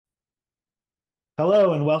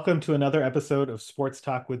Hello and welcome to another episode of Sports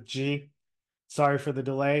Talk with G. Sorry for the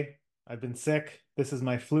delay. I've been sick. This is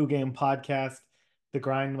my flu game podcast. The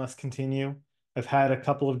grind must continue. I've had a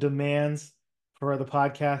couple of demands for the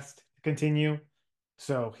podcast to continue.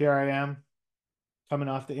 So here I am, coming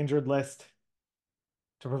off the injured list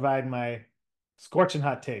to provide my scorching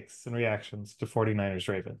hot takes and reactions to 49ers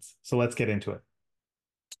Ravens. So let's get into it.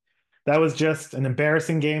 That was just an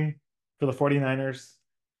embarrassing game for the 49ers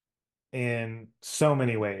in so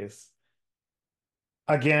many ways.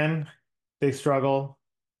 Again, they struggle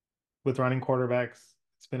with running quarterbacks.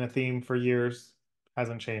 It's been a theme for years,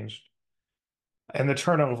 hasn't changed. And the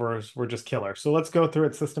turnovers were just killer. So let's go through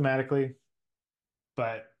it systematically.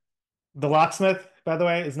 But the locksmith, by the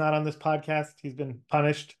way, is not on this podcast. He's been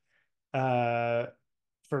punished uh,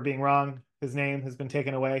 for being wrong. His name has been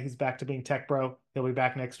taken away. He's back to being Tech Bro. He'll be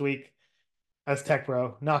back next week as Tech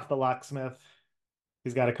Bro, not the locksmith.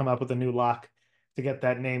 He's got to come up with a new lock to get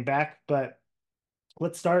that name back. But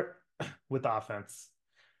let's start with offense.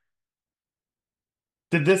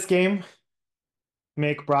 Did this game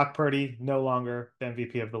make Brock Purdy no longer the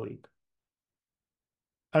MVP of the league?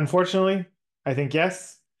 Unfortunately, I think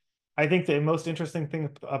yes. I think the most interesting thing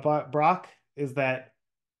about Brock is that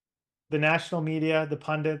the national media, the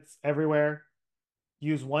pundits everywhere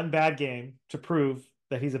use one bad game to prove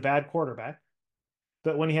that he's a bad quarterback.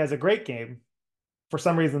 But when he has a great game, for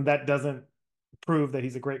some reason, that doesn't prove that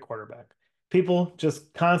he's a great quarterback. People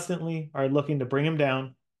just constantly are looking to bring him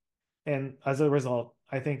down. And as a result,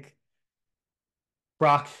 I think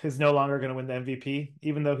Brock is no longer going to win the MVP,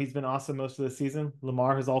 even though he's been awesome most of the season.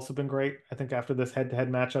 Lamar has also been great. I think after this head-to-head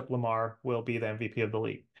matchup, Lamar will be the MVP of the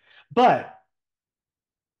league. But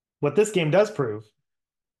what this game does prove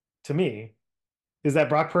to me is that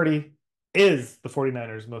Brock Purdy is the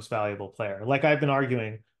 49ers' most valuable player. Like I've been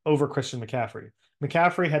arguing over Christian McCaffrey.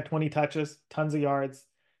 McCaffrey had 20 touches, tons of yards,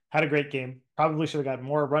 had a great game. Probably should have got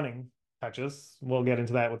more running touches. We'll get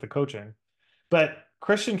into that with the coaching. But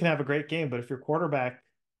Christian can have a great game, but if your quarterback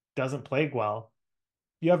doesn't play well,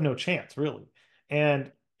 you have no chance, really.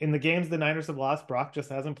 And in the games the Niners have lost, Brock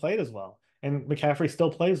just hasn't played as well. And McCaffrey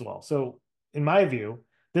still plays well. So, in my view,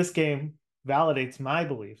 this game validates my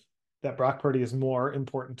belief that Brock Purdy is more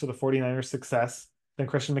important to the 49ers' success than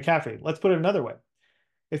Christian McCaffrey. Let's put it another way.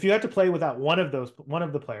 If you had to play without one of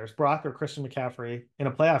the players, Brock or Christian McCaffrey, in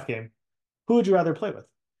a playoff game, who would you rather play with?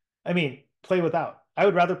 I mean, play without. I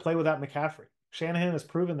would rather play without McCaffrey. Shanahan has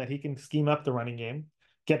proven that he can scheme up the running game,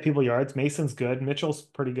 get people yards. Mason's good. Mitchell's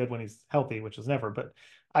pretty good when he's healthy, which is never. But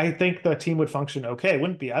I think the team would function okay. It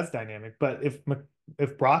wouldn't be as dynamic. But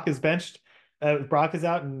if Brock is benched, if Brock is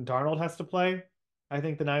out and Darnold has to play, I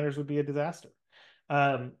think the Niners would be a disaster.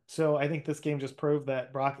 So I think this game just proved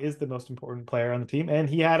that Brock is the most important player on the team, and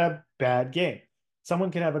he had a bad game.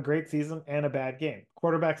 Someone can have a great season and a bad game.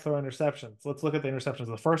 Quarterbacks throw interceptions. Let's look at the interceptions.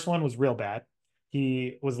 The first one was real bad.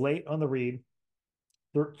 He was late on the read.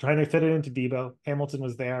 They're trying to fit it into Debo. Hamilton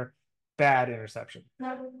was there. Bad interception.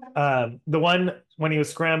 The one when he was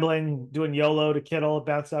scrambling, doing YOLO to Kittle,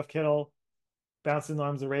 bounced off Kittle, bounced in the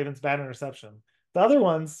arms of the Ravens, bad interception. The other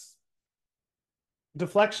ones,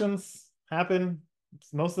 deflections happen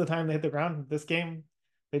most of the time. They hit the ground. This game,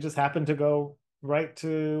 they just happen to go right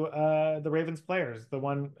to the Ravens players. The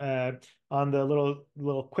one on the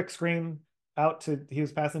little quick screen out to he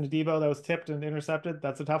was passing to Debo that was tipped and intercepted.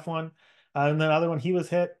 That's a tough one. And then the other one he was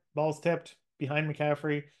hit, balls tipped behind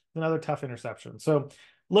McCaffrey. Another tough interception. So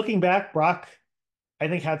looking back, Brock I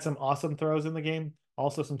think had some awesome throws in the game.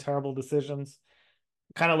 Also some terrible decisions.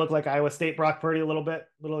 Kind of looked like Iowa State Brock Purdy a little bit,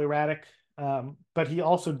 a little erratic. But he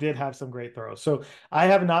also did have some great throws. So I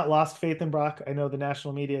have not lost faith in Brock. I know the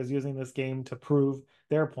national media is using this game to prove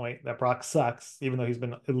their point that Brock sucks, even though he's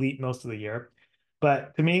been elite most of the year.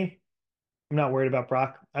 But to me, I'm not worried about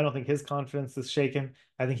Brock. I don't think his confidence is shaken.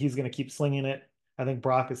 I think he's going to keep slinging it. I think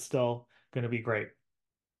Brock is still going to be great.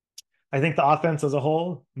 I think the offense as a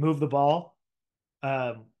whole moved the ball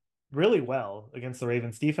um, really well against the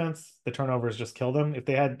Ravens defense. The turnovers just killed them.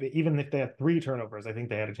 Even if they had three turnovers, I think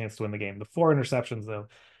they had a chance to win the game. The four interceptions, though,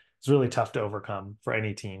 is really tough to overcome for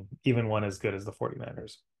any team, even one as good as the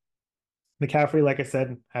 49ers. McCaffrey, like I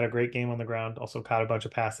said, had a great game on the ground, also caught a bunch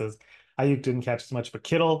of passes. Ayuk didn't catch as much, but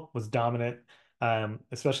Kittle was dominant,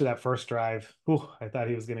 especially that first drive. Whew, I thought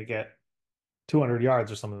he was going to get 200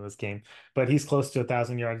 yards or something in this game, but he's close to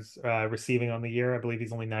 1,000 yards receiving on the year. I believe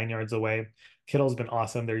he's only 9 yards away. Kittle's been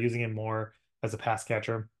awesome. They're using him more as a pass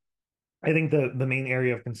catcher. I think the main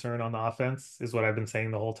area of concern on the offense is what I've been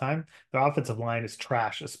saying the whole time. The offensive line is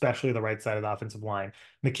trash, especially the right side of the offensive line.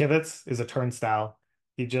 McKivitz is a turnstile.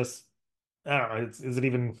 He just, I don't know, is it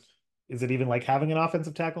even Is it even like having an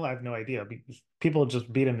offensive tackle? I have no idea. People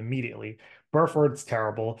just beat him immediately. Burford's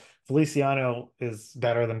terrible. Feliciano is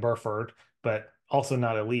better than Burford, but also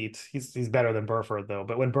not elite. He's better than Burford though.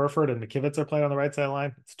 But when Burford and McKivitz are playing on the right side of the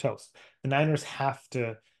line, it's toast. The Niners have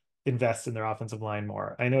to invest in their offensive line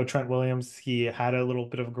more. I know Trent Williams, he had a little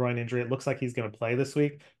bit of a groin injury. It looks like he's going to play this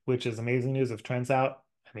week, which is amazing news if Trent's out.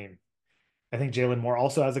 I mean, I think Jalen Moore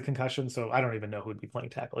also has a concussion, so I don't even know who'd be playing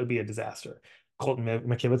tackle. It'd be a disaster. Colton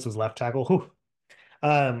McKivitz was left tackle. Whew.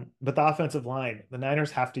 But the offensive line, the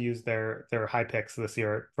Niners have to use their high picks this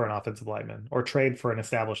year for an offensive lineman or trade for an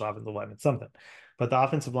established offensive lineman, something. But the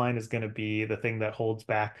offensive line is going to be the thing that holds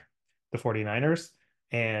back the 49ers.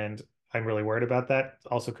 And I'm really worried about that.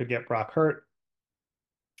 Also could get Brock hurt.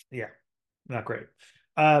 Yeah, not great.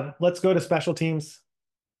 Let's go to special teams.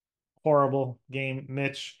 Horrible game.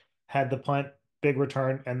 Mitch had the punt, big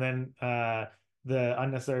return, and then the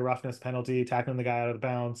unnecessary roughness penalty, tackling the guy out of the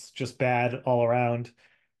bounds, just bad all around.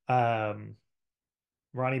 Um,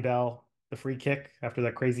 Ronnie Bell, the free kick after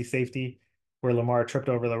that crazy safety where Lamar tripped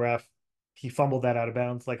over the ref. He fumbled that out of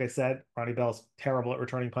bounds. Like I said, Ronnie Bell's terrible at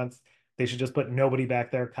returning punts. They should just put nobody back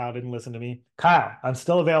there. Kyle didn't listen to me. Kyle, I'm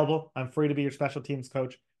still available. I'm free to be your special teams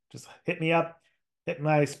coach. Just hit me up. Hit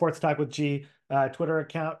my Sports Talk with G Twitter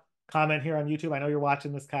account. Comment here on YouTube. I know you're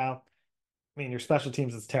watching this, Kyle. I mean, your special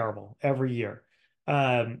teams is terrible every year.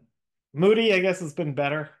 Um, Moody, I guess, has been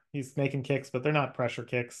better. He's making kicks, but they're not pressure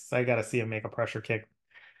kicks. I got to see him make a pressure kick.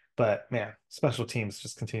 But man, special teams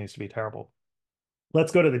just continues to be terrible.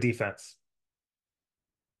 Let's go to the defense.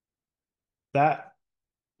 That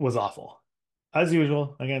was awful. As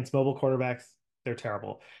usual, against mobile quarterbacks, they're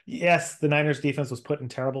terrible. Yes, the Niners defense was put in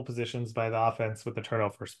terrible positions by the offense with the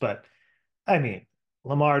turnovers, but I mean,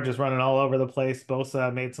 Lamar just running all over the place.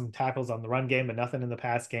 Bosa made some tackles on the run game, but nothing in the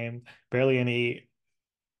pass game. Barely any.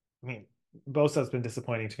 I mean, Bosa's been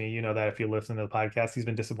disappointing to me. You know that if you listen to the podcast, he's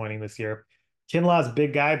been disappointing this year. Kinlaw's a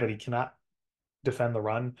big guy, but he cannot defend the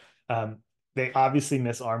run. Um, they obviously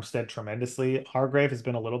miss Armstead tremendously. Hargrave has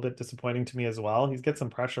been a little bit disappointing to me as well. He's get some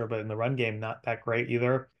pressure, but in the run game, not that great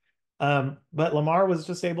either. But Lamar was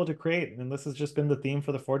just able to create, and this has just been the theme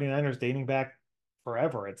for the 49ers dating back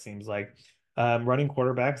forever, it seems like. Running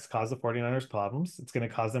quarterbacks cause the 49ers problems. It's going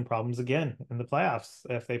to cause them problems again in the playoffs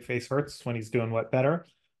if they face Hurts when he's doing what better,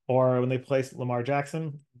 or when they play Lamar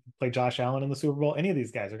Jackson, play Josh Allen in the Super Bowl. Any of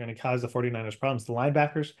these guys are going to cause the 49ers problems. The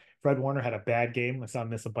linebackers, Fred Warner had a bad game. I saw him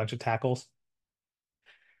miss a bunch of tackles.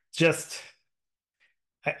 Just,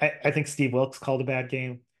 I think Steve Wilkes called a bad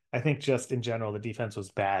game. I think just in general, the defense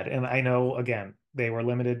was bad. And I know, again, they were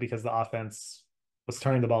limited because the offense was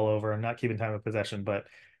turning the ball over and not keeping time of possession, but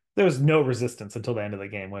there was no resistance until the end of the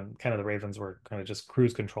game when kind of the Ravens were kind of just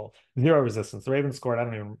cruise control. Zero resistance. The Ravens scored, I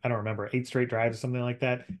don't remember, 8 straight drives or something like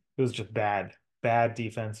that. It was just bad. Bad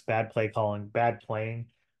defense, bad play calling, bad playing,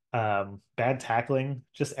 bad tackling.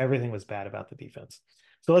 Just everything was bad about the defense.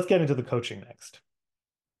 So let's get into the coaching next.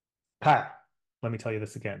 Pat, let me tell you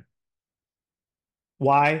this again.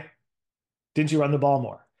 Why didn't you run the ball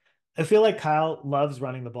more? I feel like Kyle loves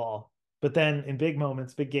running the ball, but then in big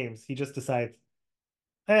moments, big games, he just decides,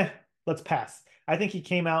 let's pass. I think he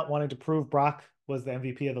came out wanting to prove Brock was the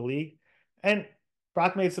MVP of the league. And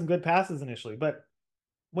Brock made some good passes initially, but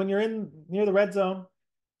when you're in near the red zone,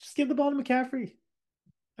 just give the ball to McCaffrey.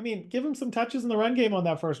 I mean, give him some touches in the run game on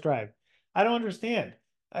that first drive. I don't understand.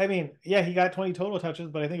 I mean, yeah, he got 20 total touches,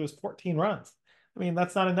 but I think it was 14 runs. I mean,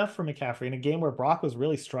 that's not enough for McCaffrey in a game where Brock was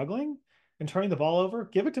really struggling and turning the ball over.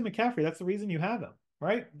 Give it to McCaffrey. That's the reason you have him,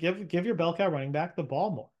 right? Give your bell cow running back the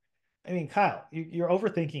ball more. I mean, Kyle, you're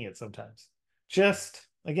overthinking it sometimes. Just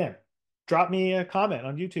again, drop me a comment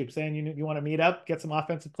on YouTube saying you want to meet up, get some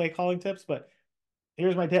offensive play calling tips. But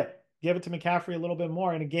here's my tip: give it to McCaffrey a little bit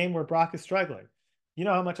more in a game where Brock is struggling. You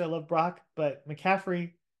know how much I love Brock, but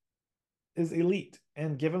McCaffrey is elite,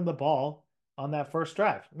 and give him the ball on that first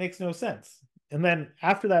drive. It makes no sense. And then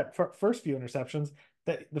after that first few interceptions,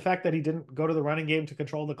 that the fact that he didn't go to the running game to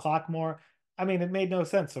control the clock more, I mean, it made no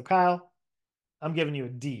sense. So Kyle, I'm giving you a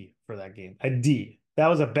D for that game. A D. That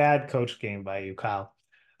was a bad coach game by you, Kyle.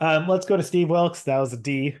 Let's go to Steve Wilkes. That was a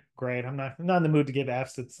D. Great. I'm not in the mood to give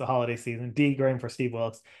Fs. It's the holiday season. D grade for Steve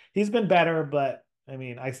Wilkes. He's been better, but I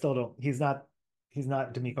mean, I still don't. He's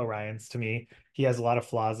not D'Amico Ryans to me. He has a lot of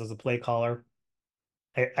flaws as a play caller.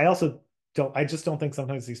 I also don't. I just don't think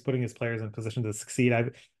sometimes he's putting his players in position to succeed.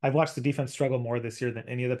 I've watched the defense struggle more this year than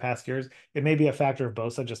any of the past years. It may be a factor of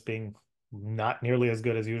Bosa just being not nearly as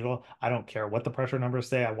good as usual. I don't care what the pressure numbers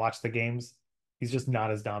say. I watch the games. He's just not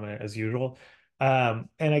as dominant as usual. And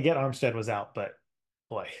I get Armstead was out, but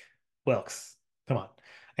boy, Wilkes, come on.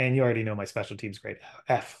 And you already know my special teams grade.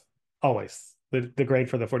 F, always. The grade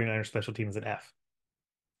for the 49ers special team is an F.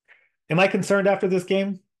 Am I concerned after this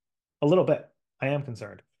game? A little bit. I am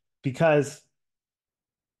concerned because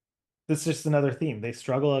this is just another theme. They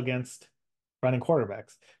struggle against running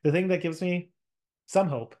quarterbacks. The thing that gives me some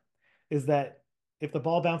hope is that if the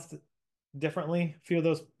ball bounced differently, a few of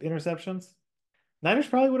those interceptions, Niners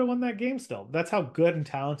probably would have won that game still. That's how good and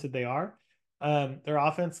talented they are. Their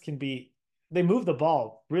offense can be, they move the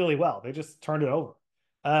ball really well. They just turned it over.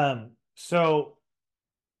 So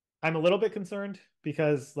I'm a little bit concerned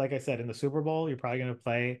because, like I said, in the Super Bowl, you're probably going to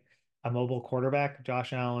play a mobile quarterback,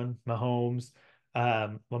 Josh Allen, Mahomes,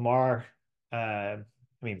 Lamar. I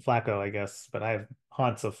mean Flacco, I guess, but I have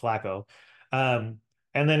haunts of Flacco. And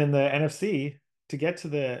then in the NFC, to get to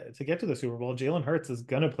the Super Bowl, Jalen Hurts is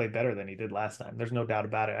going to play better than he did last time. There's no doubt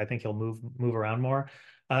about it. I think he'll move around more.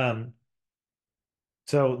 Um,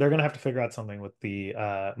 so they're going to have to figure out something with the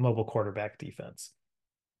mobile quarterback defense.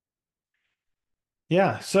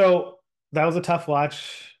 Yeah, so that was a tough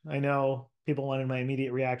watch. I know people wanted my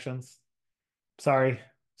immediate reactions. Sorry,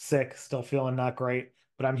 sick, still feeling not great,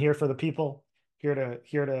 but I'm here for the people, here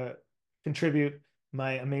to contribute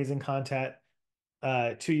my amazing content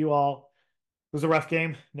to you all. It was a rough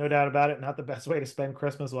game, no doubt about it. Not the best way to spend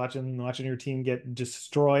Christmas watching your team get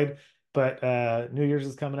destroyed. But New Year's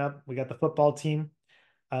is coming up. We got the football team.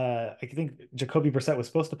 I think Jacoby Brissett was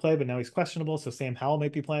supposed to play, but now he's questionable. So Sam Howell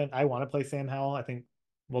might be playing. I want to play Sam Howell. I think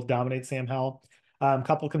we'll dominate Sam Howell.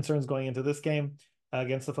 Couple concerns going into this game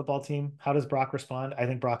against the football team. How does Brock respond? I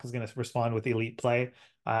think Brock is going to respond with elite play.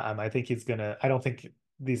 I think he's going to. I don't think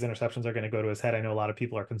these interceptions are going to go to his head. I know a lot of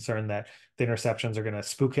people are concerned that the interceptions are going to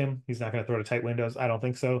spook him. He's not going to throw to tight windows. I don't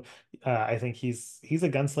think so. I think he's a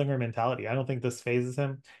gunslinger mentality. I don't think this phases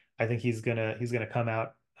him. I think he's gonna come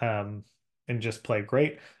out. And just play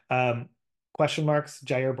great. Um, Question marks,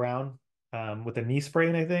 Jair Brown with a knee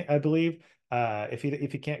sprain, I believe. If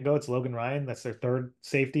he can't go, it's Logan Ryan. That's their third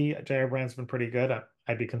safety. Jair Brown's been pretty good.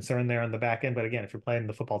 I'd be concerned there on the back end, but again, if you're playing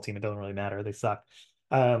the football team, it doesn't really matter. They suck.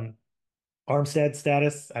 Um, Armstead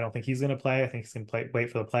status, I don't think he's going to play. I think he's going to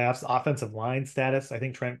wait for the playoffs. Offensive line status, I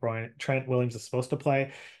think Trent Williams is supposed to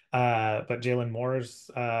play, but Jalen Moore's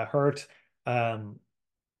hurt. Um,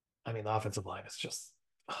 I mean, the offensive line is just,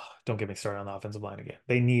 don't get me started on the offensive line again.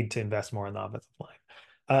 They need to invest more in the offensive line.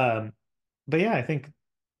 Um, but yeah, I think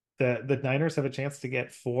the Niners have a chance to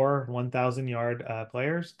get four 1,000 yard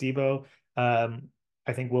players. Debo,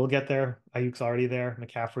 I think will get there. Ayuk's already there.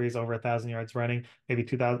 McCaffrey's over 1,000 yards running. Maybe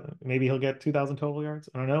 2,000. Maybe he'll get 2,000 total yards.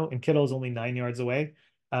 I don't know. And Kittle's only 9 yards away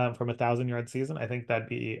from 1,000 yard season. I think that'd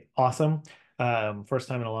be awesome. First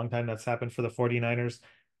time in a long time that's happened for the 49ers.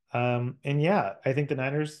 And yeah, I think the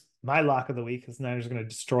Niners. My lock of the week is the Niners are going to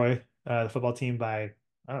destroy the football team by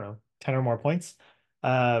I don't know 10 or more points.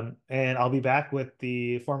 And I'll be back with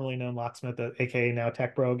the formerly known locksmith, aka now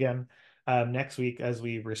Tech Bro again, next week as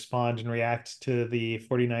we respond and react to the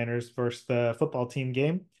 49ers versus the football team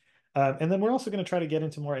game. And then we're also going to try to get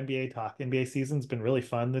into more NBA talk. NBA season's been really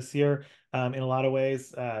fun this year in a lot of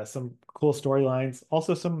ways. Some cool storylines,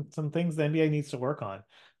 also some things the NBA needs to work on,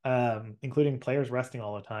 including players resting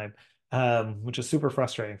all the time, which is super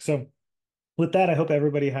frustrating. So with that, I hope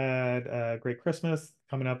everybody had a great Christmas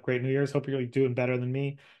coming up, great New Year's. Hope you're doing better than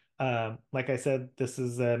me. Like I said, this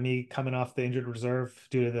is me coming off the injured reserve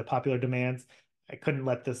due to the popular demands. I couldn't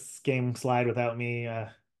let this game slide without me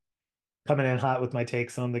coming in hot with my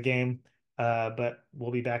takes on the game. But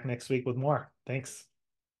we'll be back next week with more. Thanks.